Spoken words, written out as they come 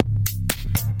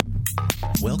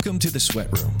Welcome to The Sweat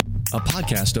Room, a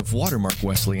podcast of Watermark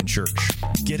Wesleyan Church.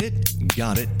 Get it?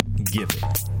 Got it? Give it.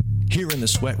 Here in The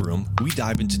Sweat Room, we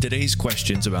dive into today's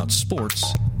questions about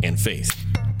sports and faith.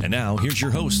 And now, here's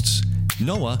your hosts,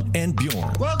 Noah and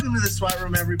Bjorn. Welcome to The Sweat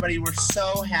Room, everybody. We're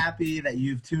so happy that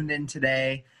you've tuned in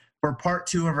today for part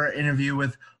 2 of our interview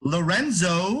with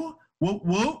Lorenzo. Whoop,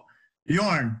 whoop.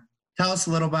 Bjorn, tell us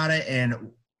a little about it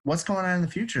and what's going on in the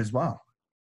future as well.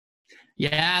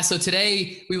 Yeah, so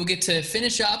today we will get to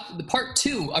finish up the part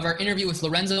 2 of our interview with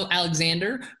Lorenzo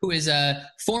Alexander, who is a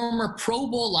former Pro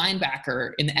Bowl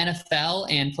linebacker in the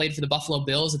NFL and played for the Buffalo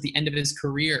Bills at the end of his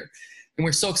career. And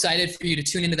we're so excited for you to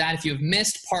tune into that. If you have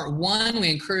missed part 1,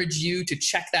 we encourage you to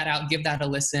check that out, give that a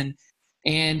listen.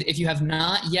 And if you have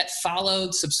not yet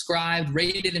followed, subscribed,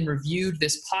 rated, and reviewed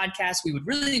this podcast, we would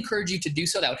really encourage you to do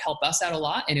so. That would help us out a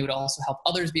lot, and it would also help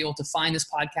others be able to find this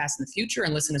podcast in the future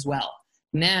and listen as well.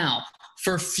 Now,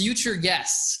 for future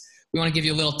guests, we want to give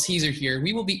you a little teaser here.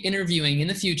 We will be interviewing in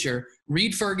the future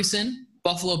Reed Ferguson,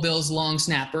 Buffalo Bills long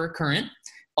snapper, current,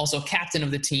 also captain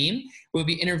of the team. We'll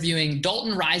be interviewing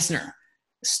Dalton Reisner,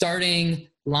 starting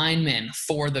lineman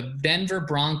for the Denver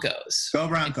Broncos. Go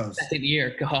Broncos. Second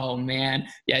year. Oh, man.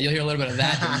 Yeah, you'll hear a little bit of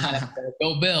that.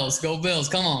 Go Bills. Go Bills.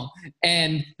 Come on.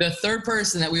 And the third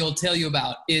person that we will tell you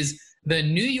about is the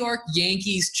New York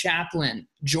Yankees chaplain,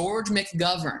 George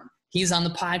McGovern. He's on the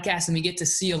podcast, and we get to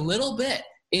see a little bit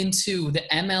into the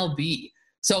MLB.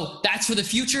 So that's for the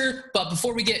future. But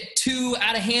before we get too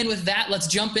out of hand with that, let's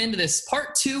jump into this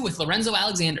part 2 with Lorenzo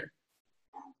Alexander.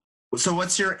 So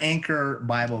what's your anchor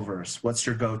Bible verse? What's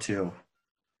your go-to?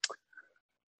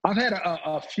 I've had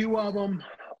a few of them.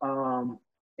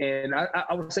 And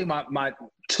I would say my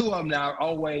 2 of them that I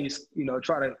always,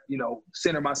 try to,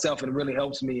 center myself, and it really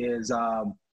helps me is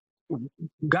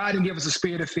God didn't give us a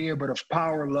spirit of fear, but of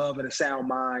power, love, and a sound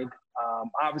mind.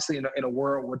 Obviously, in a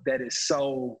world that is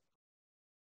so,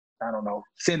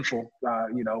 sinful,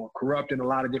 corrupt in a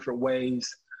lot of different ways,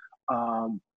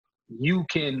 you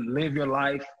can live your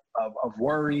life of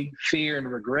worry, fear,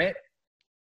 and regret.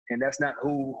 And that's not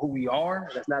who we are.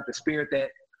 That's not the spirit that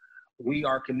we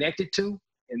are connected to.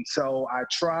 And so I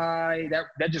try,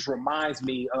 that just reminds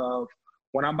me of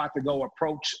when I'm about to go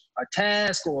approach a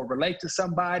task or relate to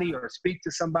somebody or speak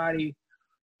to somebody,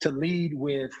 to lead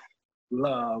with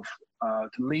love, to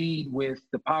lead with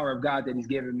the power of God that he's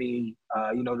given me,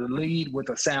 to lead with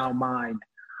a sound mind,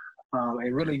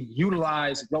 and really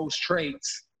utilize those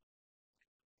traits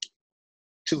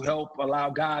to help allow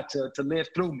God to live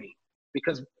through me.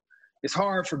 Because it's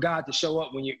hard for God to show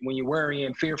up when you're worrying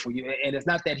and fearful. And it's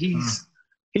not that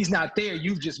he's not there.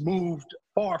 You've just moved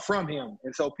far from him.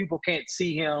 And so people can't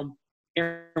see him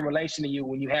in relation to you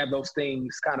when you have those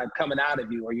things kind of coming out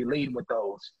of you, or you're leading with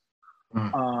those.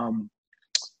 And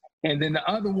then the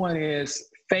other one is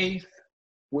faith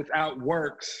without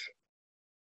works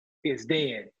is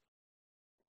dead.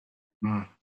 And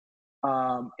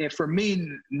for me,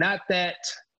 not that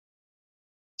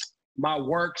my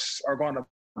works are going to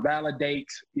validate,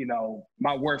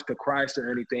 my worth to Christ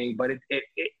or anything, but it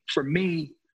for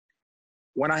me,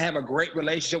 when I have a great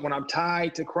relationship, when I'm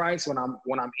tied to Christ, when I'm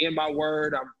in my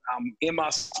word, I'm in my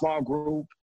small group,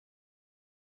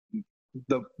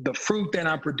 the fruit that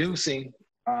I'm producing,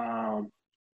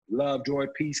 love, joy,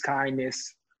 peace,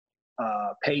 kindness,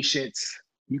 patience,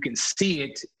 you can see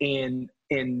it in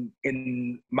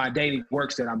my daily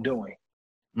works that I'm doing,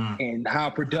 and how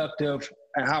productive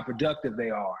they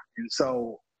are. And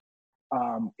so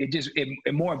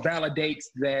it more validates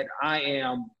that I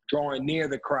am drawing near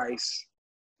to Christ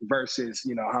versus,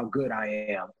 how good I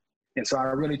am. And so I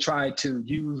really try to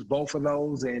use both of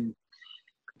those in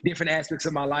different aspects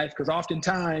of my life, because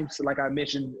oftentimes, like I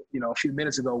mentioned, a few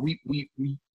minutes ago, we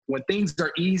when things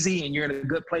are easy and you're in a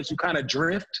good place, you kind of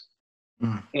drift.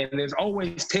 And there's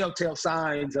always telltale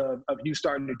signs of you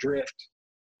starting to drift.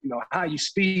 How you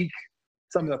speak,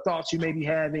 some of the thoughts you may be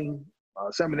having,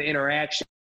 some of the interactions.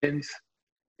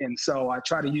 And so I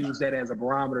try to use that as a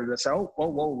barometer to say, oh,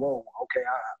 whoa, okay,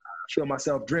 I feel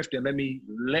myself drifting. Let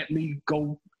me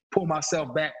go pull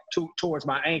myself back towards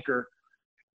my anchor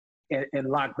and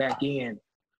lock back in.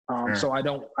 So I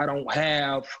don't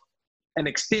have an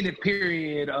extended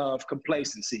period of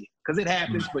complacency, because it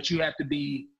happens, but you have to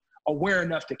be aware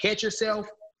enough to catch yourself.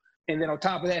 And then on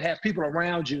top of that, have people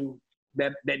around you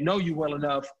that know you well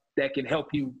enough that can help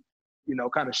you,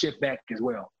 kind of shift back as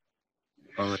well.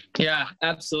 Yeah,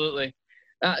 absolutely.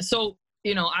 So,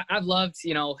 I've loved,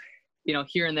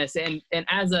 hearing this, and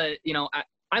as a,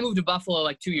 I moved to Buffalo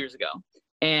like 2 years ago,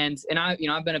 and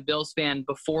I've been a Bills fan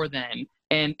before then.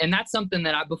 And that's something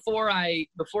that before I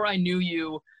knew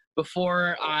you,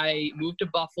 before I moved to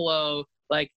Buffalo,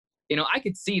 like, I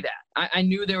could see that. I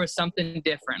knew there was something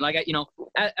different. Like,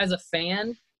 as a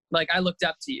fan, like, I looked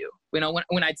up to you.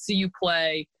 When I'd see you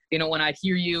play, when I'd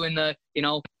hear you in the,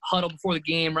 huddle before the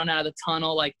game, run out of the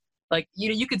tunnel, like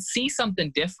you could see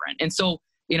something different. And so,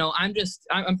 I'm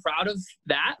proud of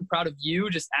that. I'm proud of you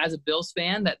just as a Bills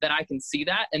fan that I can see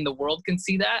that, and the world can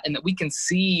see that, and that we can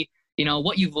see,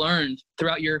 what you've learned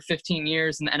throughout your 15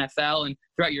 years in the NFL and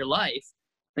throughout your life.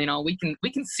 We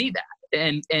can see that.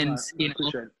 And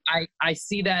I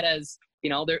see that as,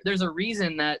 there's a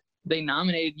reason that they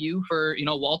nominated you for,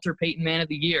 Walter Payton Man of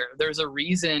the Year. There's a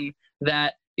reason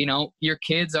that, your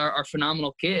kids are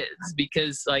phenomenal kids,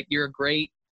 because like you're a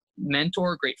great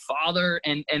mentor, great father,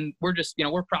 and we're just,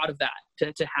 we're proud of that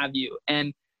to have you.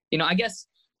 And, I guess,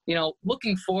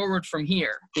 looking forward from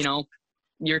here,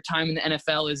 your time in the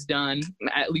NFL is done,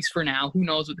 at least for now. Who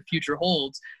knows what the future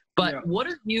holds? But what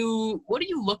are you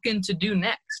looking to do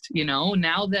next? Now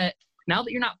that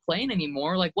you're not playing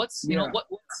anymore, like what's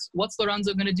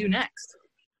Lorenzo going to do next?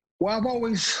 Well, I've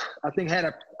always, I think, had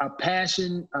a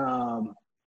passion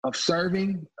of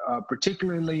serving,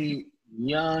 particularly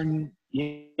young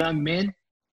men,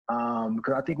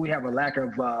 because I think we have a lack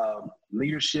of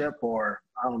leadership, or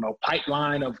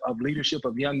pipeline of leadership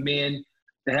of young men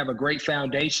that have a great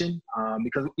foundation.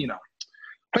 Because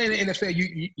playing in the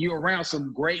NFL, you're around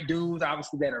some great dudes,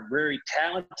 obviously, that are very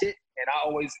talented.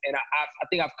 And I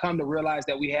think I've come to realize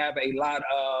that we have a lot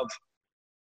of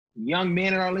young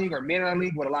men in our league, or men in our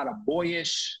league, with a lot of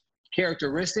boyish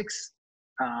characteristics,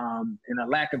 and a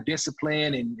lack of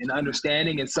discipline and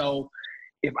understanding. And so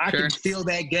if I can fill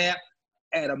that gap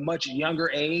at a much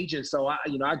younger age, and so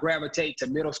I gravitate to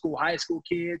middle school, high school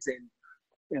kids,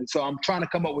 and so I'm trying to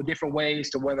come up with different ways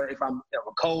to, whether if I'm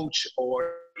a coach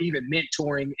or even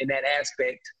mentoring in that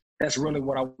aspect, that's really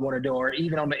what I want to do. Or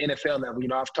even on the NFL level,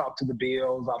 I've talked to the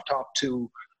Bills, I've talked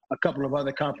to a couple of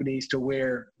other companies to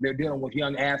where they're dealing with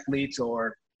young athletes,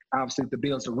 or obviously the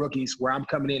Bills are rookies, where I'm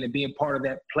coming in and being part of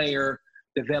that player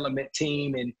development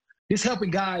team and just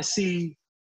helping guys see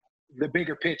the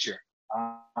bigger picture.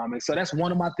 And so that's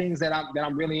one of my things that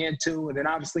I'm really into. And then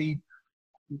obviously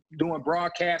doing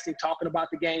broadcasting, talking about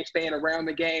the game, staying around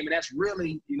the game. And that's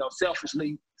really,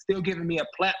 selfishly still giving me a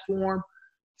platform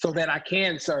so that I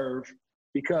can serve,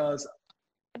 because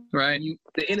the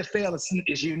NFL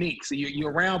is unique. So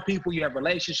you're around people, you have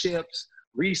relationships,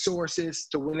 resources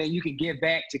to where you can give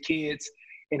back to kids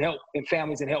and help and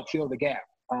families and help fill the gap.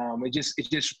 It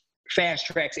just fast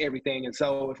tracks everything. And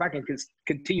so if I can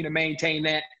continue to maintain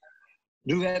that,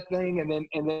 do that thing, and then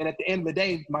at the end of the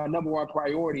day, my number one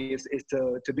priority is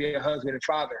to be a husband and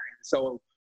father. And so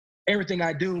everything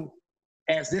I do,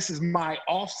 as this is my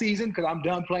off season, because I'm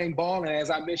done playing ball, and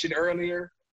as I mentioned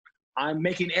earlier, I'm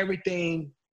making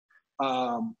everything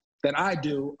that I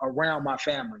do around my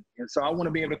family. And so I want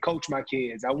to be able to coach my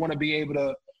kids. I want to be able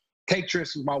to take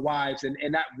trips with my wives and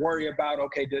not worry about,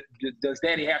 okay, does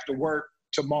daddy have to work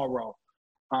tomorrow?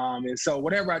 And so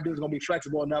whatever I do is going to be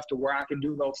flexible enough to where I can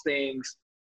do those things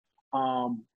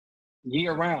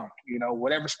year round.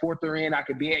 Whatever sport they're in, I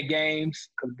could be at games.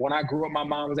 Because when I grew up, my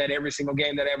mom was at every single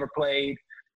game that I ever played.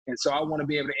 And so I want to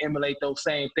be able to emulate those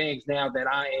same things now that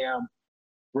I am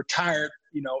retired,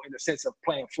 in the sense of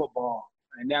playing football.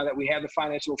 And now that we have the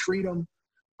financial freedom,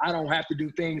 I don't have to do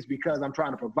things because I'm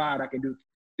trying to provide. I can do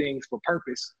things for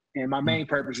purpose. And my main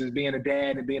purpose is being a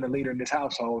dad and being a leader in this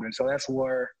household. And so that's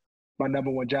where my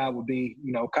number one job would be,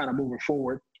 kind of moving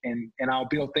forward. And I'll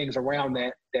build things around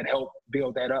that help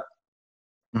build that up.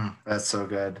 That's so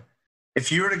good.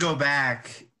 If you were to go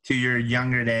back to your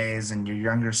younger days and your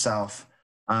younger self,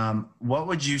 what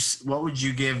would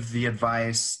you give the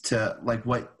advice to, like,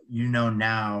 what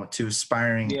now to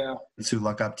aspiring to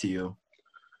look up to you?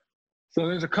 So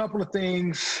there's a couple of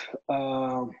things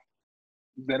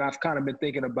that I've kind of been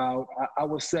thinking about. I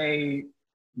would say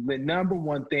the number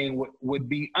one thing would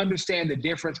be understand the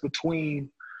difference between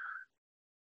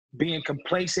being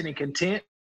complacent and content.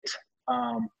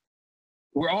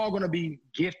 We're all going to be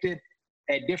gifted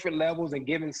at different levels and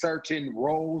given certain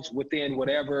roles within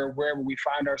wherever we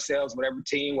find ourselves, whatever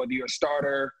team, whether you're a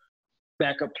starter,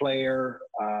 backup player,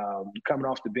 coming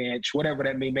off the bench, whatever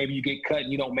that means. Maybe you get cut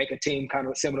and you don't make a team, kind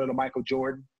of similar to Michael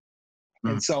Jordan.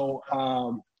 And so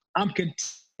I'm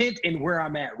content in where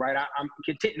I'm at, right? I'm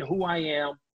content in who I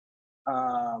am,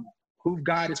 who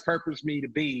God has purposed me to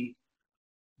be,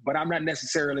 but I'm not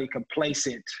necessarily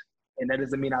complacent, and that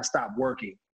doesn't mean I stop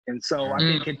working. And so I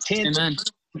think content. Amen.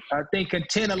 I think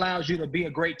content allows you to be a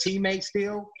great teammate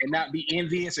still and not be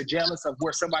envious or jealous of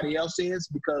where somebody else is,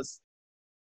 because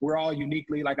we're all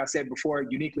uniquely, like I said before,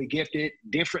 uniquely gifted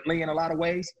differently in a lot of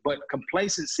ways. But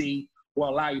complacency will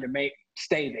allow you to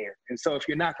stay there. And so if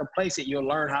you're not complacent, you'll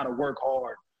learn how to work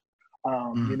hard,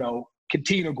 you know,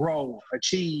 continue to grow,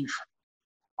 achieve,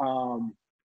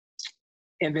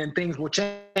 and then things will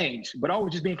change. But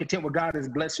always just being content with God has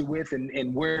blessed you with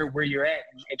and where you're at,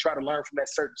 and try to learn from that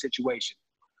certain situation.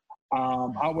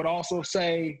 I would also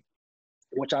say,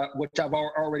 which I've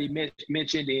already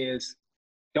mentioned, is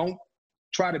don't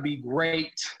try to be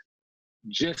great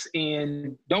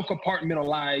don't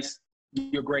compartmentalize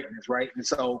your greatness, right? And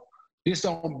so just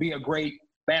don't be a great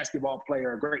basketball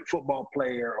player, a great football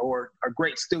player, or a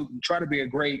great student. Try to be a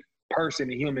great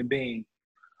person, a human being.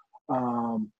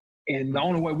 And the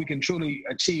only way we can truly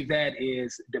achieve that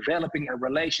is developing a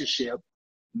relationship,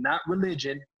 not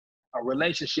religion, a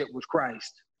relationship with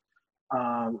Christ.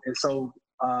 And so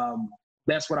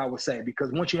that's what I would say,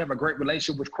 because once you have a great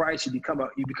relationship with Christ, you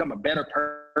become a better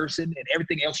person, and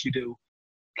everything else you do,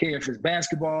 care if it's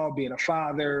basketball, being a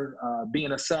father,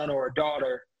 being a son or a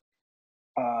daughter,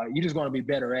 you're just going to be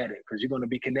better at it, because you're going to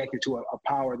be connected to a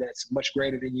power that's much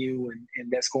greater than you,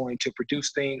 and that's going to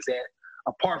produce things that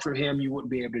apart from him you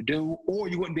wouldn't be able to do, or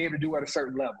you wouldn't be able to do at a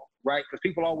certain level, right? Because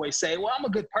people always say, well, I'm a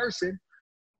good person.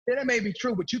 Yeah, that may be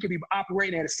true, but you could be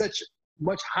operating at such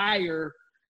much higher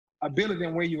ability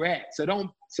than where you're at. So don't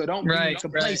be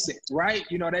complacent, right?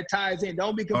 You know, that ties in.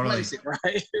 Don't be complacent,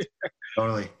 right?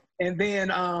 Totally. And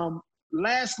then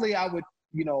lastly, I would,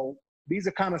 you know, these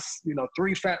are kind of, you know,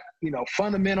 three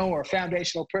fundamental or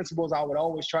foundational principles I would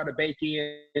always try to bake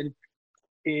in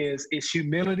is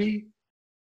humility,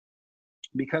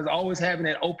 because always having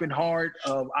that open heart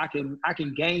of I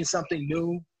can gain something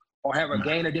new or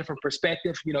gain a different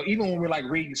perspective. You know, even when we're like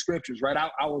reading scriptures, right?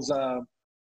 I was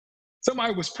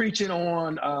somebody was preaching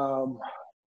on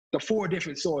the 4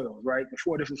 different soils, right? The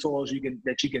 4 different soils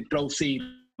that you can throw seed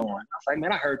on. I was like,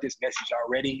 man, I heard this message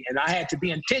already, and I had to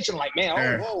be intentional. Like,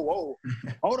 man, whoa,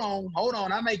 hold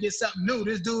on, I may get something new.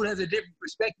 This dude has a different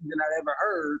perspective than I've ever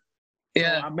heard.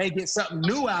 Yeah, so I may get something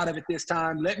new out of it this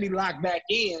time. Let me lock back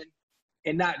in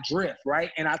and not drift,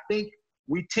 right? And I think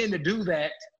we tend to do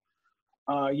that.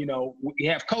 You know, we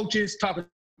have coaches talking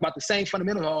about the same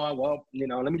fundamentals. Oh, well, you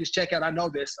know, let me just check out. I know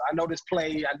this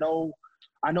play.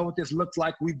 I know what this looks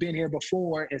like. We've been here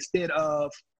before, instead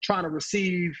of trying to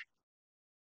receive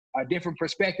a different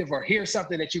perspective or hear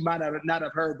something that you might not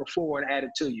have heard before and add it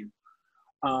to you.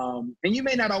 And you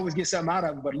may not always get something out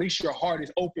of it, but at least your heart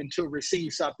is open to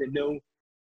receive something new.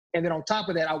 And then on top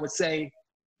of that, I would say,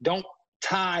 don't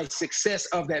tie success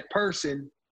of that person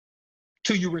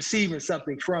to you receiving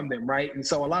something from them, right? And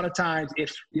so a lot of times,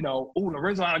 if, you know,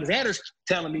 Lorenzo Alexander's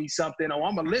telling me something, I'm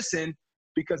going to listen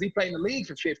because he played in the league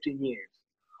for 15 years.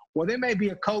 Well, there may be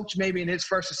a coach maybe in his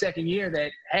first or second year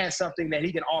that has something that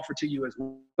he can offer to you as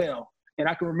well. And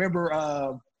I can remember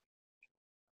I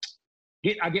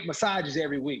get massages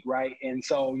every week, right? And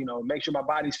so, you know, make sure my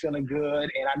body's feeling good.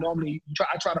 And I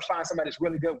try to find somebody that's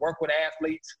really good, work with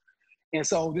athletes. And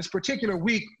so this particular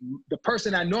week, the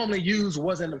person I normally use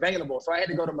wasn't available. So I had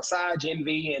to go to Massage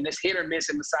Envy, and this hit or miss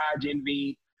in Massage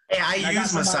Envy. Hey, I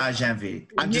use Massage Envy.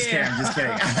 I'm just kidding.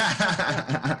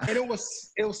 And it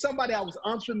was somebody I was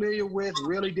unfamiliar with,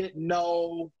 really didn't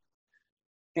know.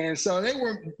 And so they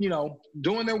were, you know,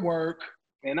 doing their work.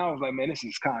 And I was like, man, this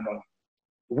is kind of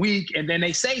weak. And then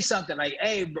they say something like,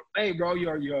 hey bro,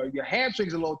 your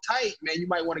hamstring's a little tight, man. You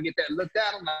might want to get that looked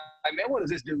at. I'm like, man, what does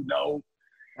this dude know?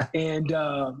 And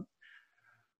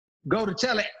go to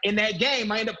tell it. In that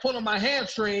game, I ended up pulling my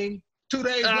hamstring 2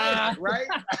 days later, right?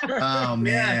 Oh,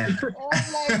 man.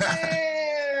 I'm like,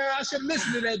 man, I should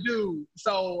listen to that dude.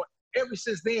 So ever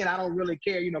since then, I don't really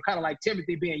care, you know, kind of like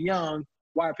Timothy being young,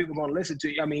 why are people going to listen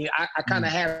to you? I mean, I kind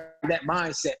of have that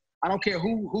mindset. I don't care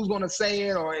who's going to say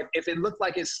it, or if it looks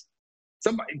like it's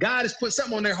somebody, God has put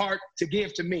something on their heart to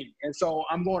give to me. And so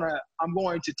I'm going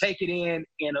to take it in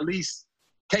and at least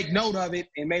take note of it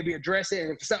and maybe address it.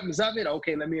 And if something is of it,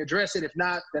 okay, let me address it. If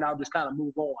not, then I'll just kind of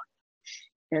move on.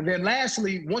 And then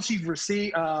lastly, once you've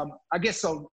received,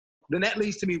 then that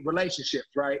leads to me relationships,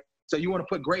 right? So you want to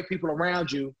put great people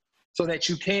around you so that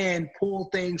you can pull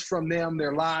things from them,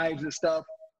 their lives and stuff,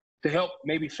 to help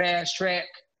maybe fast track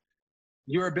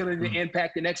your ability to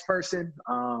impact the next person,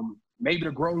 maybe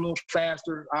to grow a little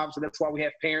faster. Obviously, that's why we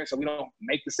have parents, so we don't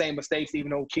make the same mistakes,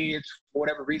 even though kids, for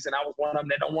whatever reason, I was one of them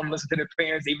that don't want to listen to their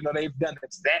parents, even though they've done the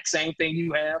exact same thing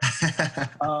you have.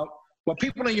 But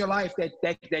people in your life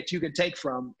that you can take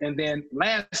from. And then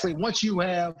lastly, once you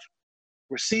have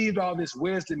received all this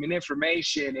wisdom and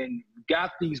information and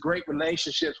got these great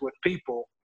relationships with people,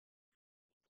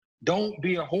 don't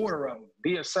be a hoarder of them.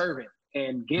 Be a servant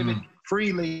and give it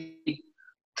freely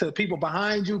to the people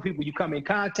behind you, people you come in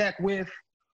contact with.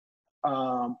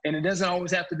 And it doesn't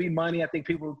always have to be money. I think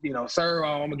people, sir,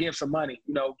 I'm going to give some money.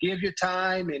 Give your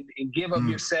time and give of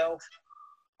yourself.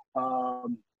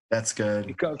 That's good.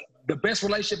 Because the best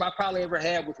relationship I probably ever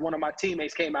had with one of my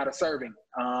teammates came out of serving.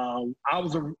 I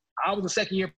was a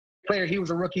second-year player. He was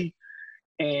a rookie.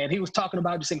 And he was talking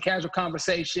about, just in casual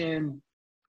conversation,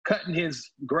 cutting his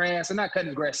grass, and not cutting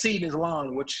his grass, seeding his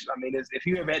lawn, which, I mean, if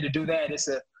you ever had to do that,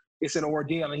 it's an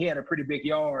ordeal. And he had a pretty big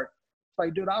yard. It's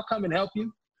like, dude, I'll come and help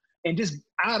you. And just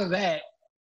out of that,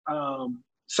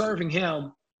 serving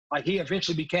him, like, he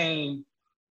eventually became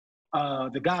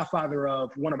the godfather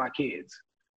of one of my kids.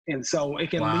 And so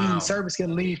it can lead, service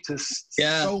can lead to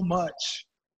so much.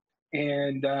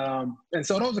 And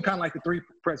so those are kind of like the three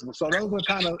principles. So those are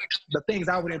kind of the things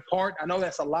I would impart. I know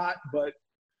that's a lot, but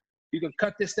you can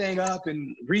cut this thing up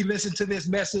and re-listen to this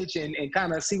message and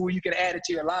kind of see where you can add it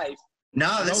to your life.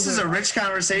 No, this is a rich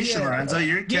conversation, Lorenzo.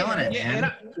 You're killing it,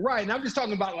 man. And I'm just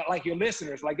talking about like your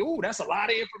listeners. Like, ooh, that's a lot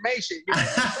of information.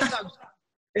 Sometimes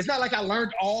it's not like I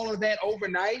learned all of that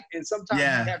overnight. And sometimes you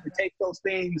have to take those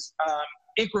things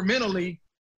incrementally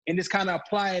and just kind of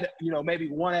apply it, maybe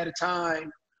one at a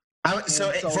time.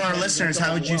 So for our listeners,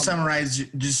 how would you summarize,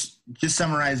 just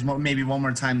summarize maybe one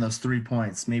more time those 3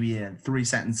 points, maybe in 3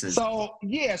 sentences? So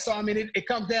I mean, it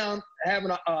comes down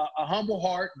having a humble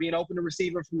heart, being open to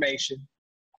receive information.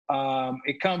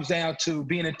 It comes down to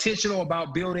being intentional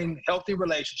about building healthy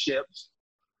relationships.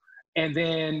 And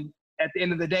then at the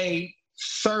end of the day,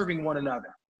 serving one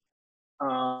another.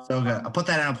 So good. I'll put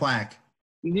that on a plaque.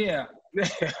 Yeah.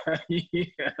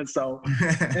 So,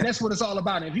 and that's what it's all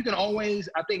about. And if you can always,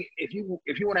 I think if you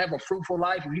want to have a fruitful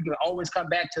life, if you can always come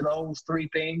back to those 3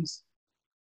 things,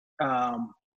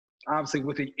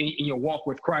 obviously in your walk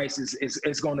with Christ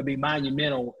is going to be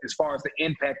monumental as far as the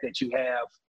impact that you have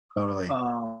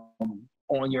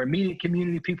on your immediate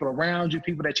community, people around you,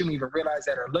 people that you don't even realize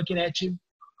that are looking at you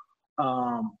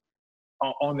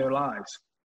on their lives.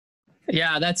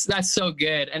 Yeah, that's so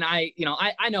good. And I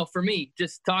know for me,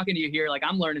 just talking to you here, like,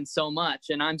 I'm learning so much,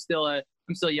 and I'm still a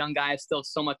young guy. I have still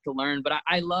so much to learn, but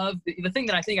I love the thing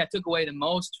that I think I took away the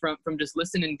most from just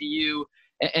listening to you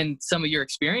and some of your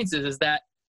experiences is that,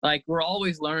 like, we're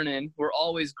always learning, we're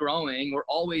always growing, we're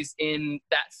always in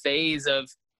that phase of,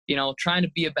 trying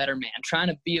to be a better man, trying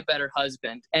to be a better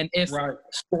husband. And if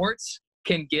sports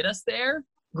can get us there,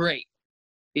 great.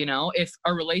 If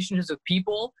our relationships with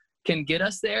people can get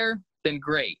us there, then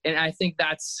great. And I think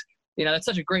that's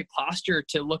such a great posture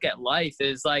to look at life,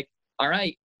 is like, all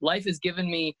right, life has given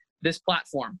me this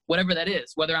platform, whatever that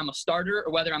is, whether I'm a starter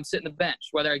or whether I'm sitting the bench,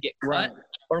 whether I get cut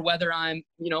or whether I'm,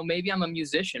 maybe I'm a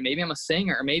musician, maybe I'm a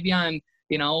singer, maybe I'm,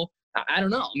 I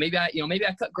don't know, maybe I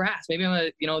cut grass, maybe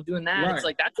I'm doing that. Right. It's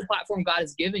like, that's the platform God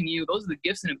is giving you. Those are the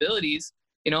gifts and abilities.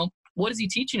 What is he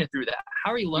teaching you through that?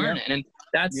 How are you learning? And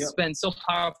that's been so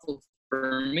powerful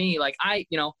for me. Like,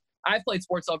 I've played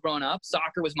sports all growing up.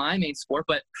 Soccer was my main sport,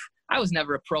 but I was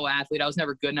never a pro athlete. I was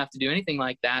never good enough to do anything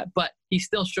like that. But he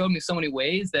still showed me so many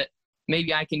ways that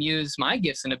maybe I can use my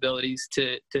gifts and abilities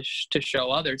to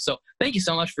show others. So thank you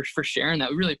so much for sharing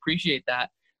that. We really appreciate that.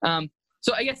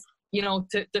 So I guess,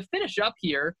 to finish up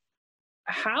here,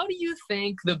 how do you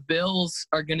think the Bills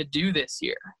are going to do this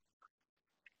year?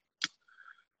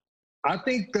 I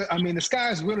think the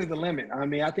sky's really the limit. I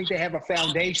mean, I think they have a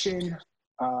foundation,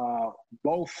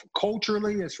 both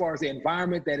culturally, as far as the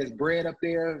environment that is bred up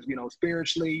there,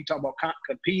 spiritually, you talk about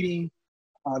competing,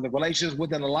 the relationships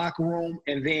within the locker room,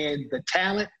 and then the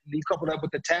talent, you couple that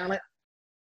with the talent.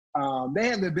 They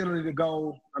have the ability to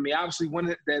go, obviously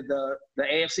win the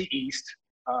AFC East.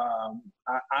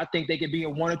 I think they could be a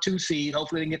 1 or 2 seed.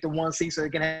 Hopefully they can get the 1 seed so they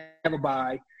can have a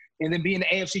bye. And then be in the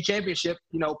AFC Championship,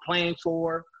 playing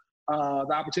for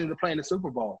the opportunity to play in the Super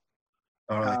Bowl.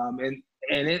 And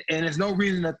there's no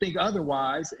reason to think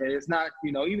otherwise. And it's not,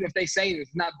 even if they say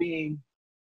it's not being,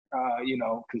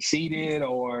 conceited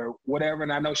or whatever.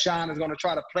 And I know Sean is going to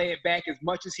try to play it back as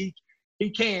much as he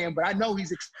can, but I know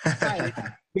he's excited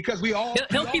because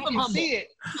he'll keep him humble. See it.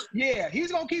 Yeah,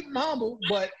 he's going to keep him humble,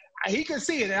 but he can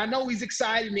see it. And I know he's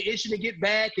excited and the issue to get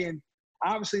back. And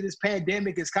obviously this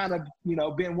pandemic has kind of,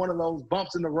 been one of those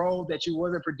bumps in the road that you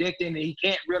wasn't predicting. And he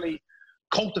can't really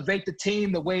cultivate the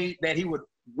team the way that he would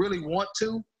really want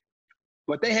to.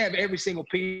 But they have every single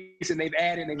piece, and they've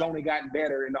added, and they've only gotten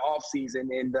better in the offseason.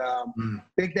 And I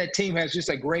think that team has just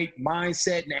a great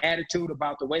mindset and attitude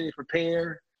about the way they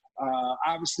prepare.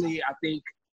 Obviously, I think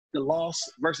the loss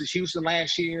versus Houston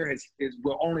last year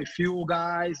will only fuel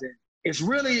guys. And it's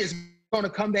going to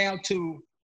come down to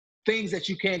things that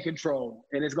you can't control.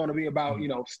 And it's going to be about,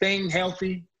 staying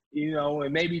healthy,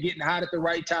 and maybe getting hot at the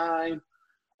right time.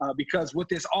 because with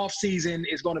this off season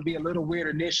is going to be a little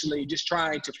weird initially, just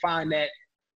trying to find that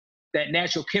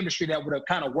natural chemistry that would have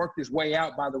kind of worked its way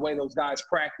out by the way those guys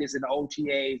practice in the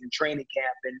OTAs and training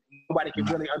camp, and nobody can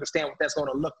really understand what that's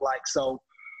going to look like. So,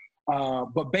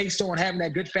 but based on having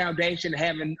that good foundation,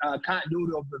 having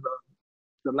continuity over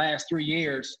the last 3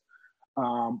 years,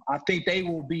 I think they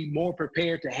will be more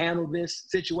prepared to handle this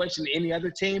situation than any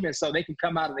other team, and so they can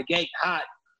come out of the gate hot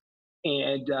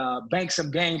and bank some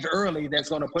games early that's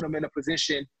going to put them in a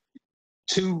position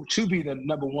to be the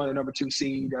number 1 and number 2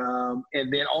 seed,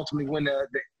 and then ultimately win the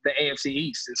AFC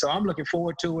East. And so I'm looking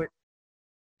forward to it.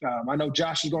 I know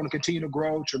Josh is going to continue to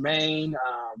grow. Tremaine,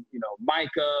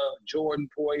 Micah, Jordan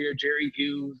Poyer, Jerry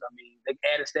Hughes. I mean, they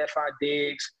added Stephon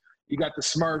Diggs. You got the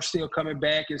Smurfs still coming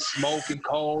back, and Smoke and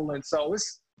Cole. And so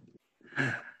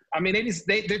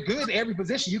they're good at every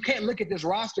position. You can't look at this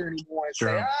roster anymore and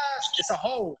say, it's a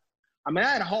hole. I mean, I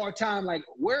had a hard time, like,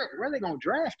 where are they going to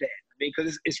draft at? I mean,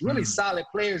 because it's really solid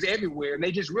players everywhere, and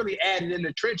they just really added in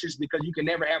the trenches because you can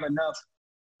never have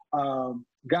enough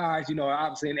guys,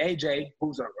 obviously, and AJ,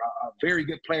 who's a very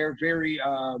good player, very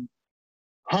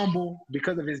humble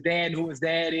because of his dad and who his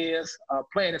dad is, a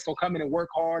player that's going to come in and work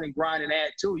hard and grind and add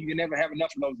too. You can never have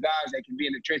enough of those guys that can be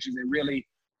in the trenches and really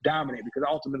dominate, because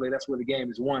ultimately that's where the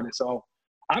game is won. And so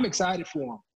I'm excited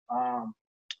for him.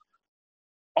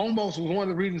 Almost was one of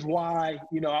the reasons why,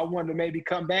 I wanted to maybe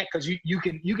come back, because you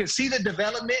can see the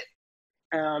development,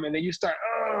 and then you start,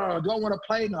 do I want to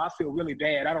play? No, I feel really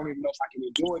bad. I don't even know if I can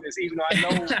enjoy this, even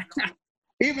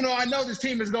though I know this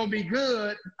team is going to be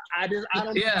good. I don't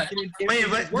know. Yeah. Wait,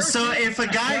 but so if a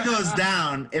guy goes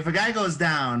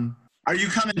down, are you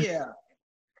coming? Yeah.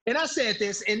 And I said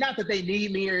this, and not that they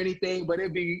need me or anything, but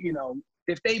it'd be,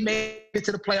 if they made it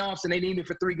to the playoffs and they need me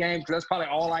for 3 games, because that's probably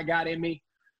all I got in me.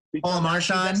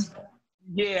 Marshawn?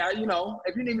 Yeah,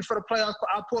 if you need me for the playoffs,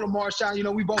 I'll pull a Marshawn.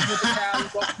 We both went to Cal, we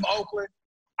both from Oakland.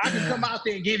 I can come out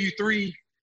there and give you three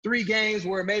games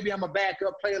where maybe I'm a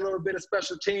backup, play a little bit of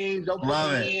special teams, don't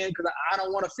put me in because I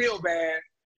don't want to feel bad.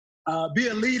 Be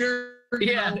a leader.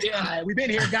 Yeah. We've been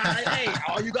here, guys. Hey,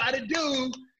 all you got to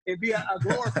do is be a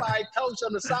glorified coach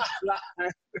on the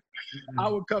sideline. I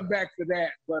would come back for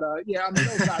that. But,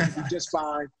 those guys would be just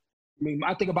fine. I mean,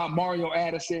 I think about Mario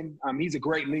Addison. He's a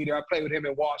great leader. I played with him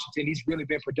in Washington. He's really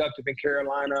been productive in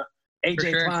Carolina.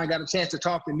 AJ Klein, got a chance to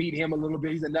talk and meet him a little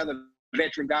bit. He's another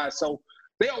veteran guy. So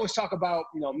they always talk about,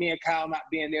 me and Kyle not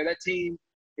being there. That team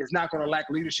is not going to lack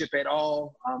leadership at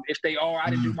all. If they are,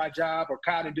 I didn't do my job, or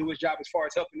Kyle didn't do his job as far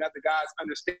as helping other guys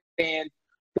understand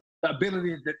the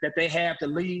ability that they have to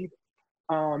lead.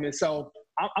 And so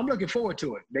I'm looking forward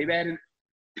to it. They've added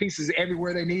pieces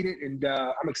everywhere they need it, and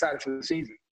I'm excited for the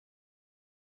season.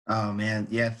 Oh man.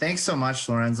 Yeah. Thanks so much,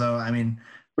 Lorenzo. I mean,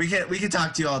 we could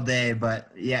talk to you all day, but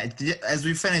yeah, as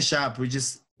we finish up,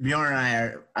 Bjorn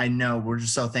and I know we're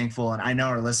just so thankful. And I know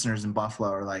our listeners in Buffalo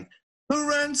are like,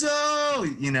 Lorenzo,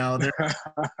 they're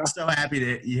so happy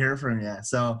to hear from you.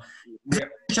 So do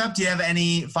you have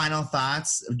any final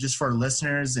thoughts just for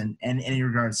listeners and any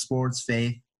regard to sports,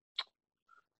 faith?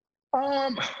 I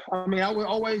would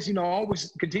always,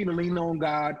 always continue to lean on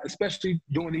God, especially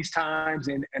during these times,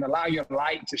 and allow your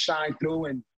light to shine through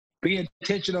and be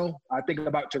intentional. I think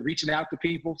about reaching out to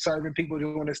people, serving people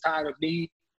during this time of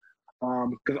need,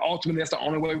 because ultimately that's the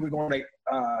only way we're going to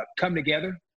come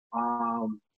together,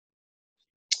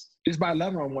 just by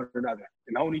loving on one another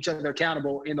and holding each other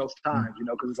accountable in those times,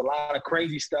 because there's a lot of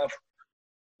crazy stuff,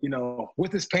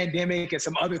 with this pandemic and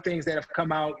some other things that have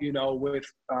come out, with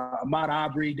Ahmaud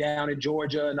Arbery down in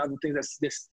Georgia and other things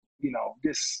this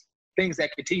things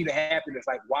that continue to happen. It's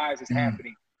like, why is this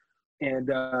happening? And,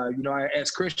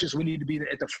 as Christians, we need to be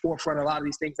at the forefront of a lot of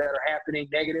these things that are happening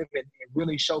negative, and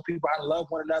really show people how to love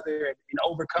one another and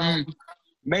overcome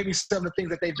maybe some of the things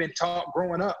that they've been taught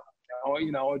growing up,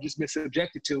 or just been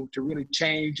subjected to really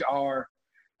change our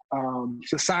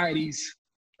society's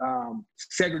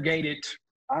segregated,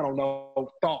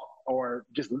 thought, or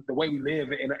just the way we live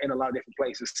in a lot of different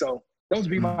places. So those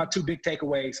would be my 2 big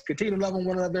takeaways. Continue to love on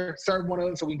one another, serve one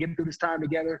another so we can get through this time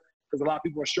together, because a lot of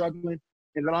people are struggling.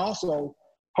 And then also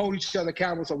hold each other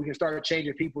accountable so we can start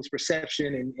changing people's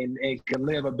perception and can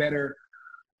live a better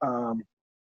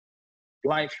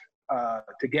life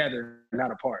together,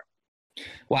 not apart.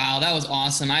 Wow, that was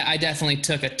awesome. I definitely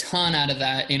took a ton out of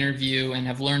that interview and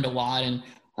have learned a lot. And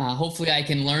hopefully I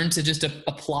can learn to just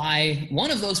apply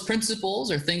one of those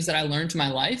principles or things that I learned to my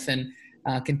life, and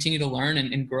continue to learn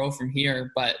and grow from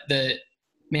here. But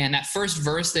that first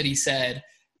verse that he said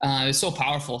is so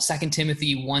powerful. 2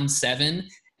 Timothy 1:7.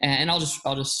 And I'll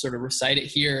just sort of recite it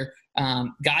here.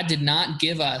 God did not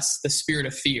give us the spirit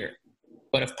of fear,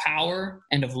 but of power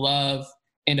and of love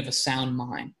and of a sound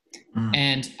mind.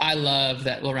 And I love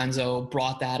that Lorenzo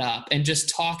brought that up, and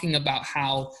just talking about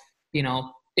how, you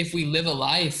know, if we live a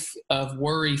life of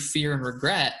worry, fear, and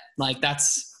regret, like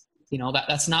that's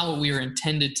not what we were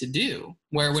intended to do.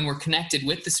 Where when we're connected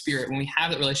with the Spirit, when we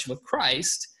have that relationship with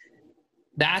Christ,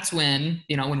 that's when,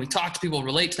 you know, when we talk to people,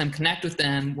 relate to them, connect with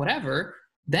them, whatever,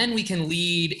 then we can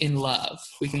lead in love.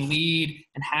 We can lead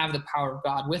and have the power of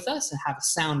God with us and have a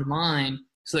sound mind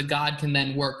so that God can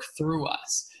then work through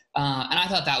us. And I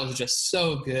thought that was just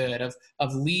so good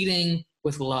of leading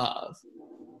with love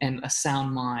and a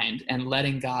sound mind and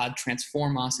letting God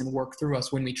transform us and work through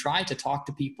us when we try to talk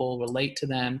to people, relate to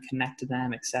them, connect to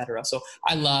them, etc. So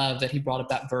I love that he brought up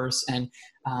that verse, and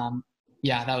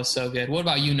yeah, that was so good. What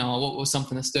about you, Noah? What was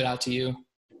something that stood out to you?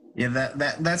 Yeah,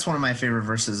 that's one of my favorite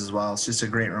verses as well. It's just a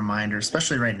great reminder,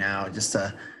 especially right now, just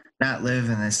to not live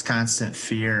in this constant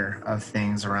fear of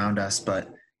things around us, but,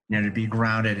 you know, to be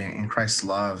grounded in Christ's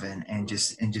love and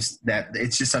just that.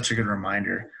 It's just such a good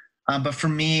reminder. But for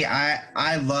me,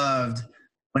 I loved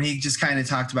when he just kind of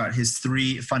talked about his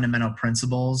 3 fundamental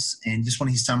principles, and just when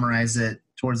he summarized it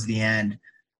towards the end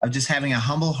of just having a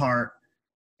humble heart,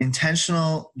 be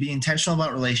intentional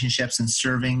about relationships, and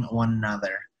serving one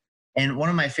another. And one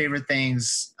of my favorite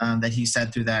things that he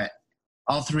said through that,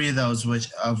 all 3 of those,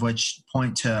 which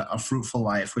point to a fruitful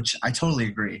life, which I totally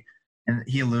agree, and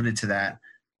he alluded to that.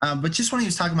 But just when he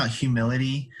was talking about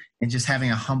humility and just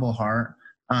having a humble heart,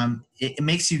 it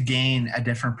makes you gain a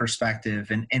different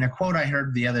perspective. And a quote I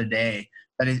heard the other day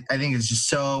that I think is just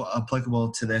so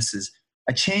applicable to this is,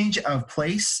 a change of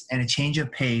place and a change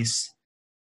of pace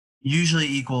usually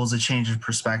equals a change of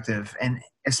perspective. And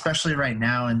especially right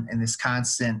now in this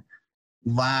constant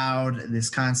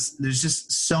there's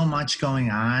just so much going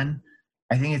on.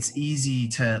 I think it's easy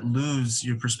to lose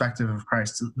your perspective of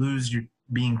Christ, to lose your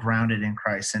being grounded in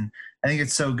Christ. And I think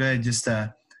it's so good just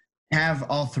to have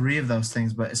all 3 of those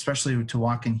things, but especially to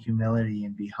walk in humility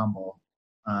and be humble.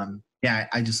 Yeah,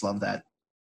 I just love that.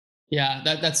 Yeah,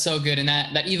 that's so good. And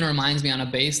that even reminds me on a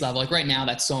base level, like right now,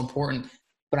 that's so important.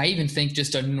 But I even think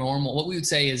just a normal, what we would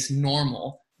say is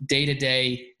normal,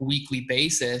 day-to-day, weekly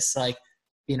basis, like,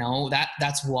 you know,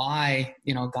 that's why,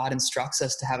 you know, God instructs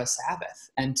us to have a Sabbath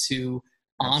and to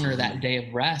honor that day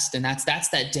of rest. And that's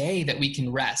that day that we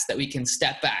can rest, that we can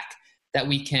step back, that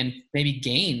we can maybe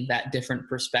gain that different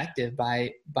perspective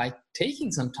by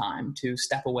taking some time to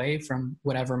step away from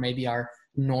whatever maybe our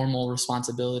normal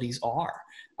responsibilities are.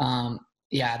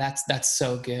 Yeah, that's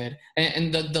so good.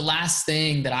 And the last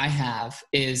thing that I have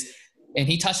is, and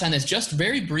he touched on this just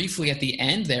very briefly at the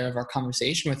end there of our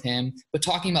conversation with him, but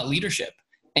talking about leadership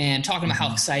and talking about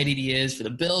how excited he is for the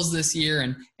Bills this year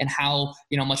and how,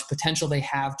 you know, much potential they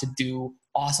have to do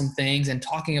awesome things, and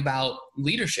talking about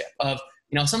leadership of,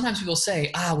 you know, sometimes people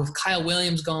say, with Kyle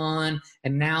Williams gone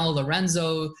and now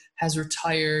Lorenzo has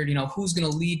retired, you know, who's going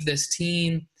to lead this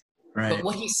team? Right. But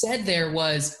what he said there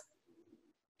was,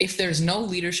 if there's no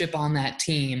leadership on that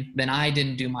team, then I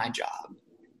didn't do my job.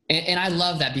 And I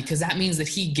love that, because that means that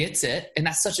he gets it. And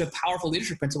that's such a powerful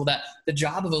leadership principle, that the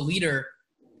job of a leader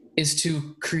is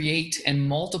to create and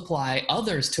multiply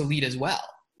others to lead as well,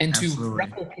 and to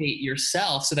replicate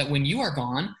yourself so that when you are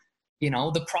gone, you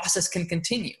know, the process can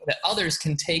continue, that others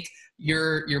can take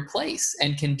your place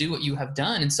and can do what you have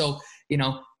done. And so, you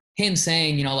know, him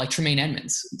saying, you know, like Tremaine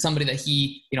Edmonds, somebody that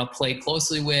he, you know, played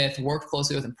closely with, worked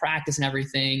closely with in practice and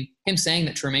everything, him saying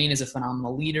that Tremaine is a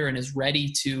phenomenal leader and is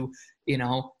ready to, you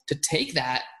know, to take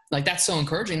that, like, that's so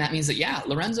encouraging. That means that, yeah,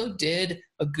 Lorenzo did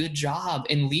a good job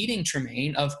in leading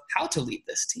Tremaine of how to lead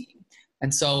this team.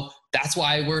 And so that's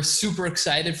why we're super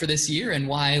excited for this year, and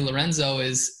why Lorenzo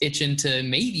is itching to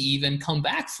maybe even come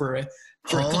back for a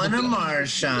Pulling a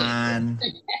Marshawn.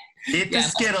 Get the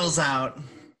Skittles out.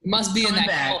 Must be in that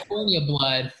California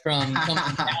blood from coming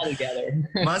from Cal together.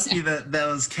 Must be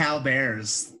those Cal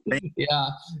Bears.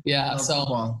 Yeah. So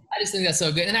football. I just think that's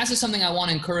so good. And that's just something I want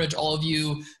to encourage all of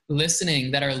you listening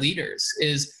that are leaders,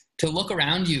 is to look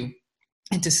around you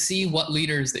and to see what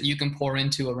leaders that you can pour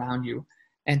into around you,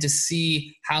 and to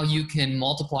see how you can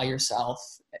multiply yourself.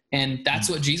 And that's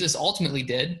what Jesus ultimately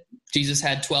did. Jesus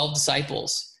had 12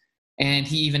 disciples, and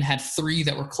he even had 3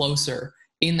 that were closer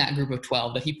in that group of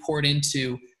 12 that he poured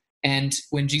into. And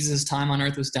when Jesus' time on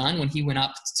earth was done, when he went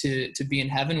up to be in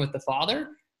heaven with the Father,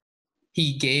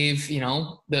 he gave, you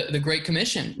know, the Great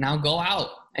Commission. Now go out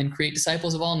and create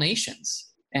disciples of all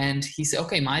nations. And he said,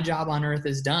 okay, my job on earth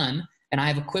is done, and I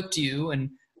have equipped you and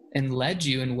led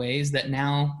you in ways that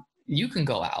now you can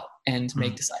go out and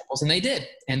make disciples. And they did.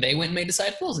 And they went and made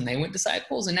disciples, and they went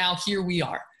disciples. And now here we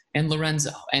are. and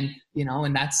Lorenzo. And,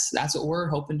 and that's what we're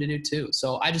hoping to do too.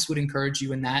 So I just would encourage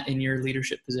you in your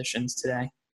leadership positions today.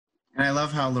 And I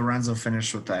love how Lorenzo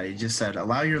finished with that. He just said,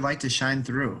 allow your light to shine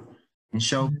through and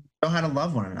show how to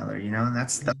love one another, and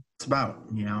that's what it's about,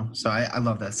 So I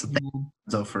love that. So thank you,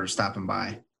 Lorenzo, for stopping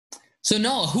by. So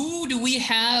Noah, who do we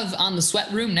have on the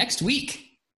Sweat Room next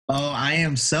week? Oh, I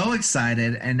am so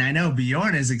excited. And I know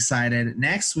Bjorn is excited.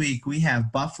 Next week, we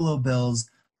have Buffalo Bills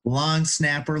long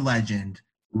snapper legend,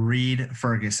 Reed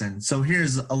Ferguson. So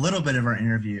here's a little bit of our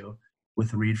interview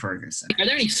with Reed Ferguson. Are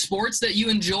there any sports that you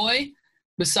enjoy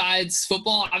besides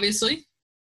football, obviously?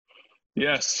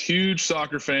 Yes, huge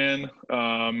soccer fan.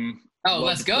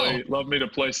 Let's go. Love me to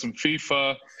play some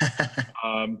FIFA.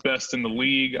 Best in the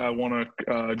league. I want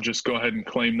to just go ahead and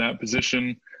claim that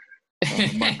position.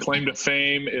 My claim to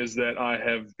fame is that I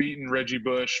have beaten Reggie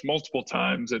Bush multiple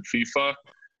times at FIFA.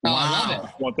 Oh, wow. I love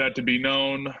it. Want that to be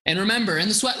known. And remember, in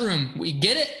the Sweat Room, we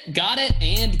get it, got it,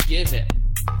 and give it.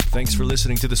 Thanks for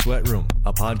listening to The Sweat Room,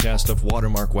 a podcast of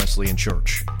Watermark Wesleyan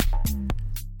Church.